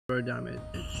0 damage.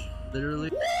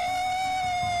 Literally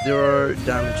 0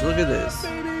 damage. Look at this.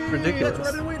 Ridiculous. That's what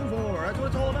I've been waiting for. That's what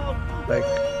it's all about. Like,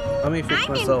 let me fix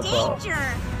myself up. Danger.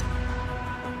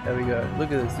 There we go.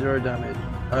 Look at this. 0 damage.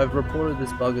 I've reported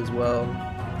this bug as well.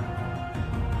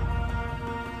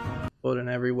 Reported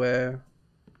everywhere.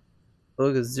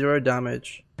 Look at 0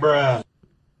 damage. Bruh.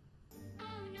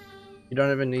 You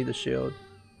don't even need the shield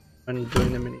when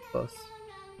doing the mini boss.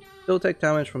 Still take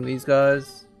damage from these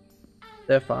guys.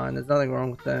 They're fine. There's nothing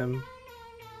wrong with them.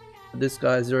 But this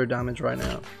guy's 0 damage right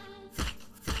now.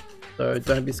 So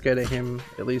don't be scared of him,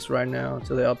 at least right now,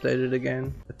 until they update it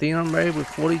again. Atheenon raid with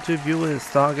 42 viewers.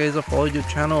 Stargazer followed your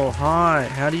channel. Hi.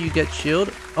 How do you get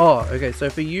shield? Oh, okay. So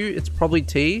for you, it's probably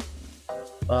T.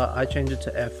 But I changed it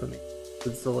to F for me.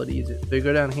 It's a lot easier. So you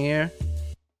go down here.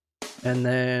 And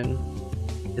then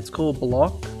it's called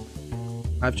block.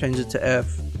 I've changed it to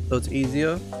F. So it's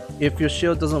easier. If your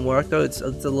shield doesn't work though, it's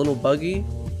a little buggy.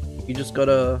 You just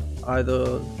gotta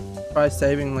either try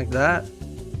saving like that,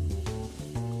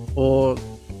 or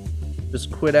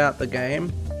just quit out the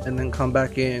game and then come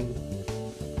back in,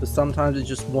 because sometimes it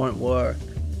just won't work,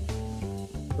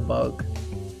 the bug.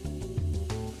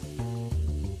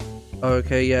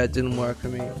 Okay, yeah, it didn't work for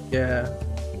me. Yeah,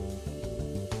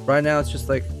 right now it's just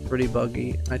like pretty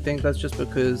buggy. I think that's just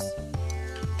because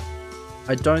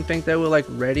I don't think they were like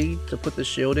ready to put the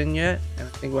shield in yet, and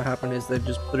I think what happened is they've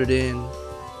just put it in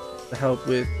to help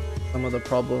with some of the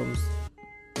problems,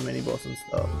 the mini boss and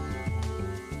stuff.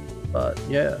 But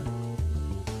yeah,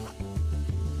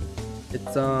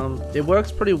 it's it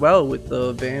works pretty well with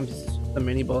the Vamps. The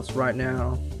mini boss right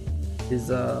now is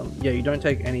yeah, you don't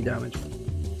take any damage.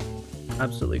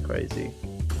 Absolutely crazy.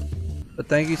 But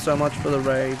thank you so much for the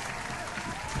raid.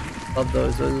 Love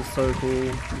those are so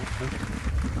cool.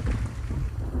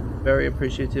 Very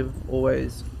appreciative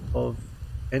always of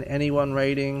anyone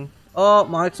raiding. Oh,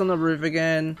 Mike's on the roof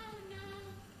again.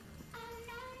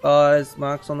 Guys,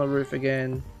 Mark's on the roof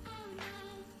again.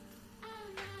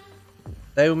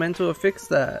 They were meant to have fixed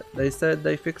that. They said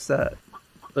they fixed that.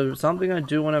 So something I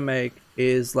do want to make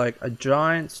is like a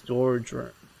giant storage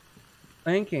room.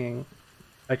 Thinking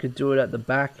I could do it at the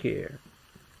back here.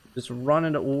 Just run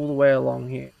it all the way along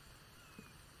here.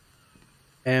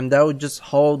 And that would just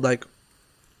hold like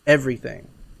everything.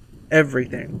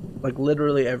 Everything. Like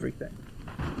literally everything.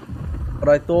 But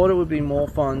I thought it would be more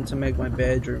fun to make my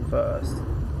bedroom first.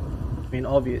 I mean,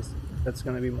 obvious. That's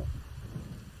going to be more.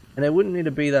 And it wouldn't need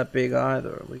to be that big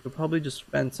either. We could probably just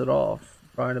fence it off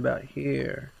right about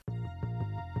here.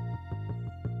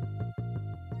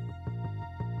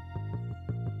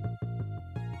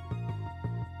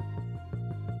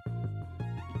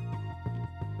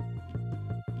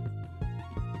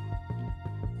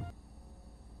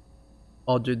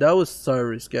 Oh dude, that was so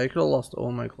risky. I could have lost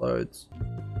all my clothes.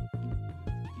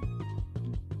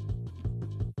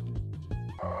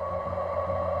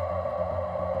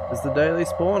 It's the daily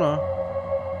spawner.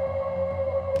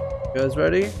 You guys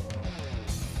ready?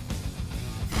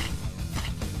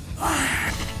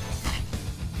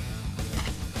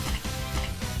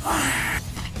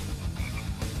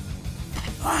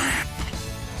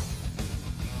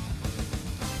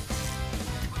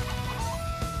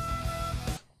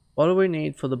 What do we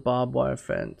need for the barbed wire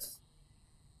fence?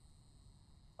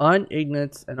 Iron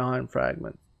ingots and iron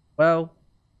fragments. Well,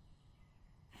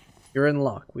 you're in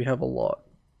luck. We have a lot.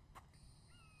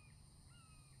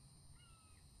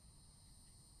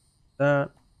 That.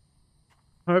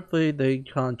 Hopefully they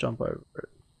can't jump over it.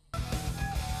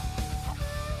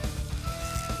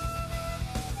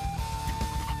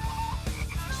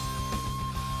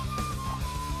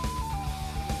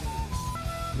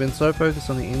 I've been so focused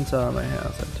on the inside of my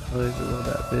house, I totally forgot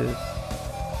about this.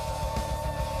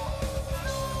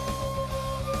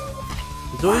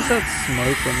 There's always that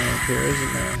smoke when they appear,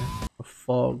 isn't there? A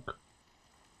fog.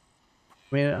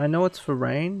 I mean, I know it's for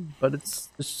rain, but it's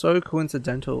just so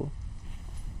coincidental.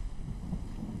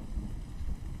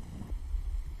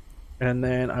 And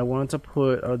then I wanted to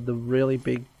put the really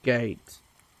big gate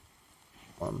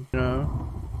on, you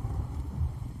know?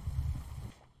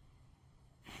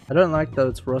 I don't like that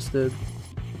it's rusted.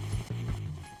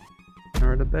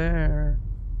 Or the bear.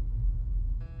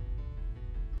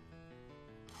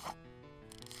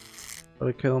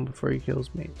 Gotta kill him before he kills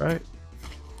me, right?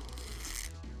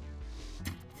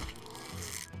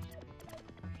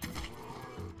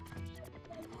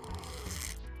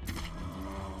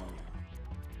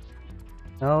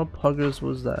 How puggers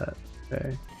was that?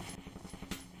 Okay.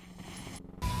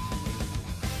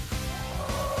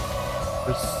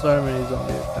 There's so many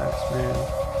zombie attacks, man.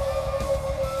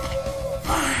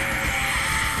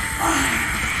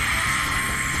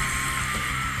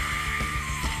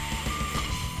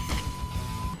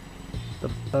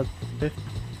 That's 50.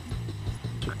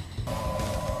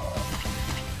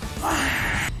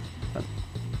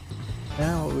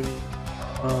 Now we need.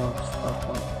 Oh, stuff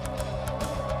one.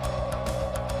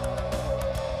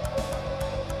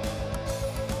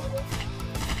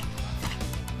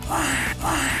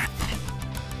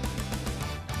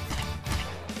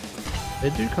 They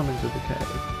do come into the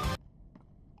cave.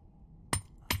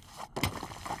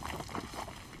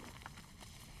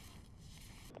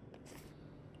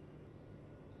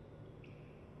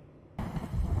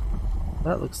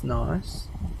 That looks nice.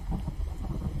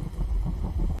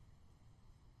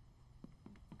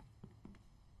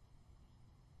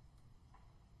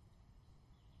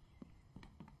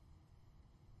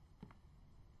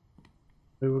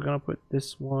 We were gonna put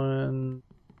this one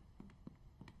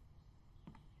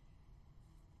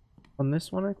on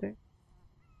this one, I think.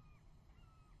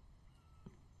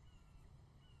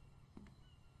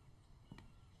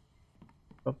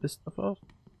 Drop this stuff off.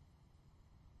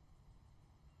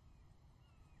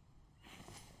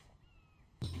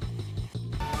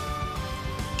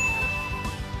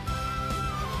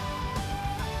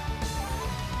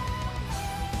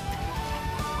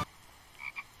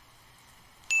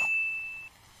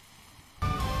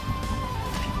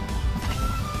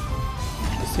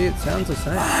 See, it sounds the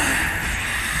same.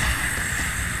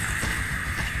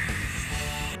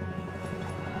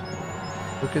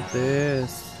 Look at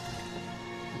this.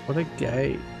 What a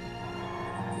gate.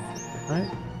 Right?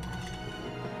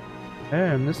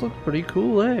 Damn, this looks pretty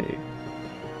cool, eh?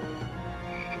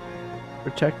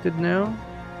 Protected now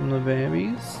from the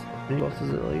Vambies. Any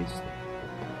bosses at least.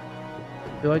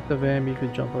 I feel like the Vambi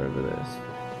could jump over this.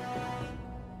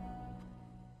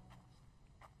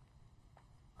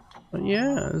 But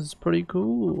yeah, it's pretty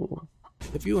cool.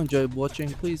 If you enjoyed watching,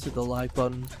 please hit the like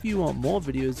button. If you want more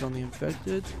videos on the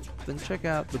infected, then check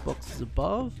out the boxes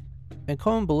above and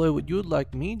comment below what you would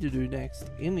like me to do next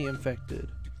in the infected.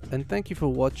 And thank you for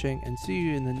watching, and see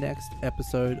you in the next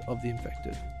episode of the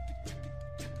infected.